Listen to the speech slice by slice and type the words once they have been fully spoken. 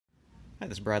Hi,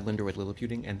 this is Brad Linder with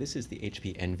Liliputing, and this is the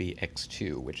HP Envy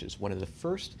X2, which is one of the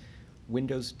first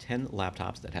Windows 10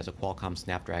 laptops that has a Qualcomm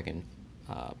Snapdragon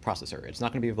processor. It's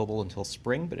not going to be available until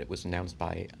spring, but it was announced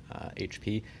by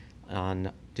HP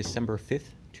on December 5th,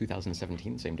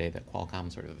 2017, the same day that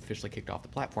Qualcomm sort of officially kicked off the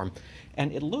platform.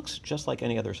 And it looks just like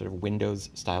any other sort of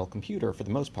Windows-style computer for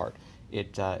the most part.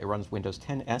 It runs Windows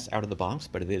 10s out of the box,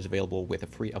 but it is available with a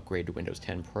free upgrade to Windows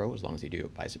 10 Pro as long as you do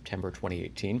it by September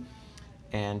 2018.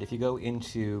 And if you go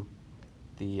into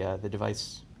the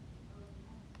device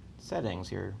settings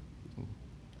here, you can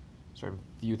sort of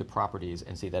view the properties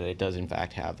and see that it does in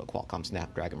fact have a Qualcomm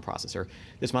Snapdragon processor.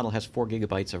 This model has 4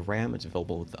 gigabytes of RAM. It's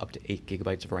available with up to 8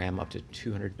 gigabytes of RAM, up to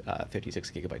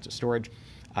 256 gigabytes of storage.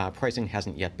 Pricing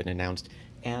hasn't yet been announced,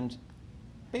 and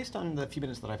based on the few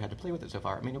minutes that I've had to play with it so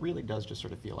far, I mean, it really does just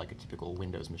sort of feel like a typical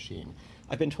Windows machine.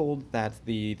 I've been told that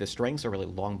the strengths are really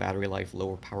long battery life,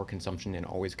 lower power consumption, and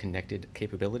always connected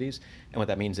capabilities. And what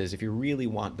that means is if you really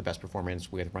want the best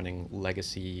performance with running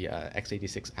legacy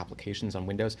x86 applications on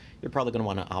Windows, you're probably going to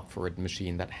want to opt for a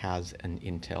machine that has an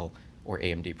Intel or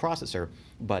AMD processor,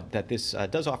 but that this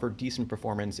does offer decent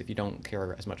performance if you don't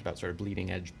care as much about sort of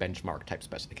bleeding edge benchmark type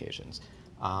specifications.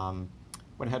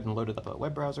 Went ahead and loaded up a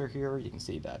web browser here. You can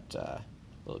see that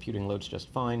Liliputing loads just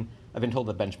fine. I've been told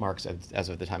that benchmarks, as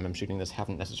of the time I'm shooting this,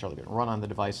 haven't necessarily been run on the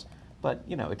device, but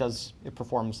you know, it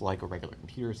performs like a regular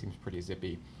computer, seems pretty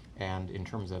zippy, and in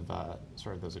terms of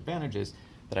sort of those advantages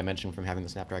that I mentioned from having the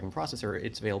Snapdragon processor,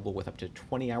 it's available with up to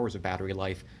 20 hours of battery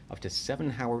life, up to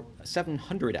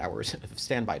 700 hours of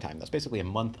standby time. That's basically a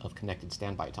month of connected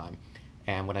standby time.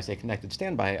 And when I say connected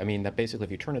standby, I mean that basically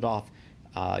if you turn it off,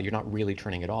 you're not really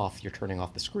turning it off, you're turning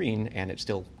off the screen, and it's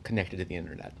still connected to the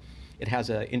internet. It has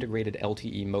an integrated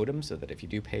LTE modem, so that if you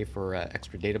do pay for an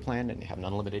extra data plan and you have an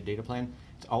unlimited data plan,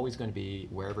 it's always going to be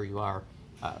wherever you are,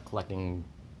 collecting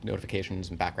notifications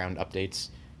and background updates.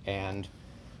 And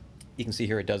you can see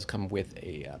here it does come with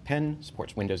a pen,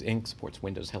 supports Windows Ink, supports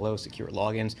Windows Hello, secure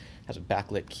logins, has a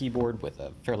backlit keyboard with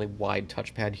a fairly wide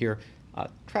touchpad here.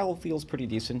 Travel feels pretty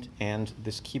decent, and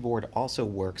this keyboard also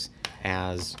works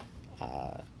as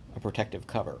a protective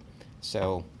cover.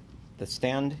 So the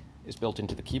stand is built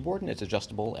into the keyboard, and it's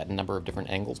adjustable at a number of different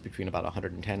angles between about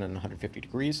 110 and 150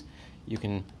 degrees. You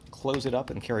can close it up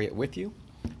and carry it with you.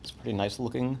 It's a pretty nice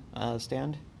looking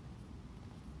stand.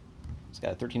 It's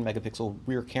got a 13 megapixel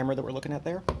rear camera that we're looking at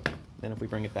there. Then if we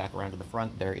bring it back around to the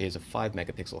front, there is a 5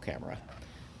 megapixel camera.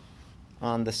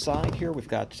 On the side here, we've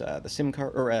got the SIM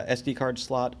card or SD card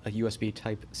slot, a USB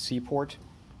Type-C port.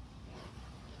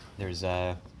 There's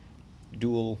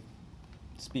dual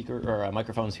speaker or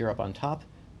microphones here up on top,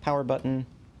 power button,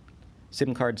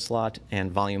 SIM card slot, and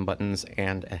volume buttons,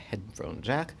 and a headphone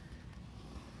jack.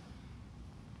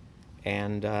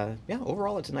 And yeah,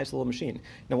 overall, it's a nice little machine.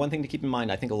 Now, one thing to keep in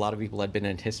mind, I think a lot of people had been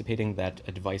anticipating that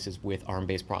devices with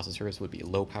ARM-based processors would be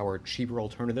low-powered, cheaper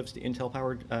alternatives to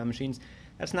Intel-powered machines.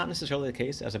 That's not necessarily the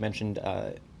case. As I mentioned,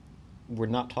 we're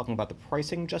not talking about the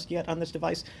pricing just yet on this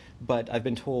device, but I've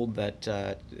been told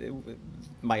that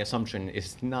my assumption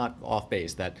is not off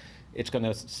base, that it's going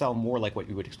to sell more like what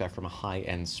you would expect from a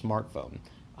high-end smartphone.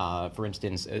 For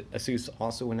instance, Asus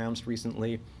also announced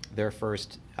recently their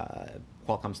first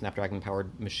Qualcomm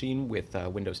Snapdragon-powered machine with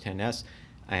Windows 10s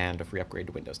and a free upgrade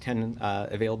to Windows 10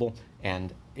 available,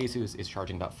 and Asus is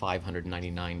charging about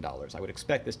 $599. I would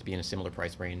expect this to be in a similar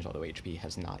price range, although HP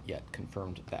has not yet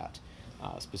confirmed that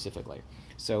specifically.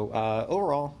 So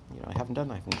overall, you know, I haven't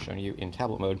shown you in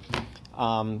tablet mode.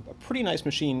 A pretty nice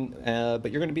machine,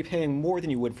 but you're going to be paying more than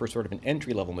you would for sort of an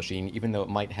entry-level machine, even though it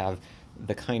might have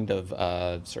the kind of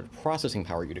sort of processing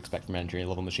power you'd expect from an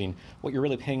entry-level machine. What you're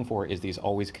really paying for is these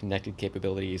always connected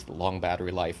capabilities, the long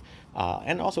battery life,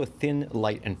 and also a thin,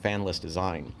 light, and fanless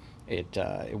design. It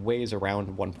weighs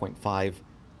around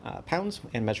 1.5 pounds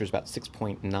and measures about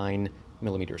 6.9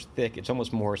 millimeters thick. It's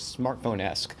almost more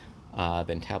smartphone-esque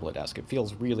than tablet-esque. It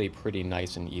feels really pretty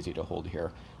nice and easy to hold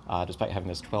here, despite having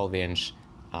this 12-inch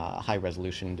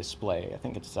high-resolution display. I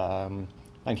think it's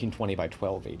 1920 by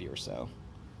 1280 or so.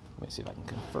 Let me see if I can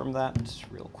confirm that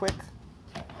real quick.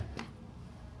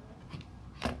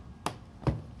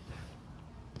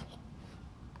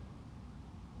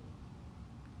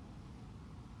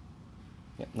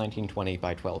 Yep, 1920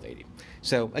 by 1280.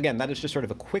 So again, that is just sort of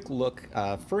a quick look,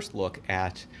 first look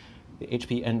at the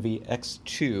HP Envy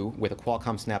X2 with a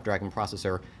Qualcomm Snapdragon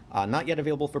processor. Not yet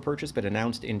available for purchase, but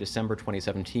announced in December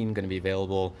 2017, going to be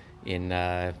available in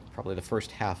probably the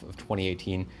first half of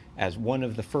 2018 as one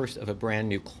of the first of a brand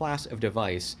new class of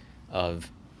device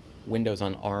of Windows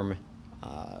on ARM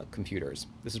computers.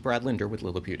 This is Brad Linder with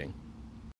Liliputing.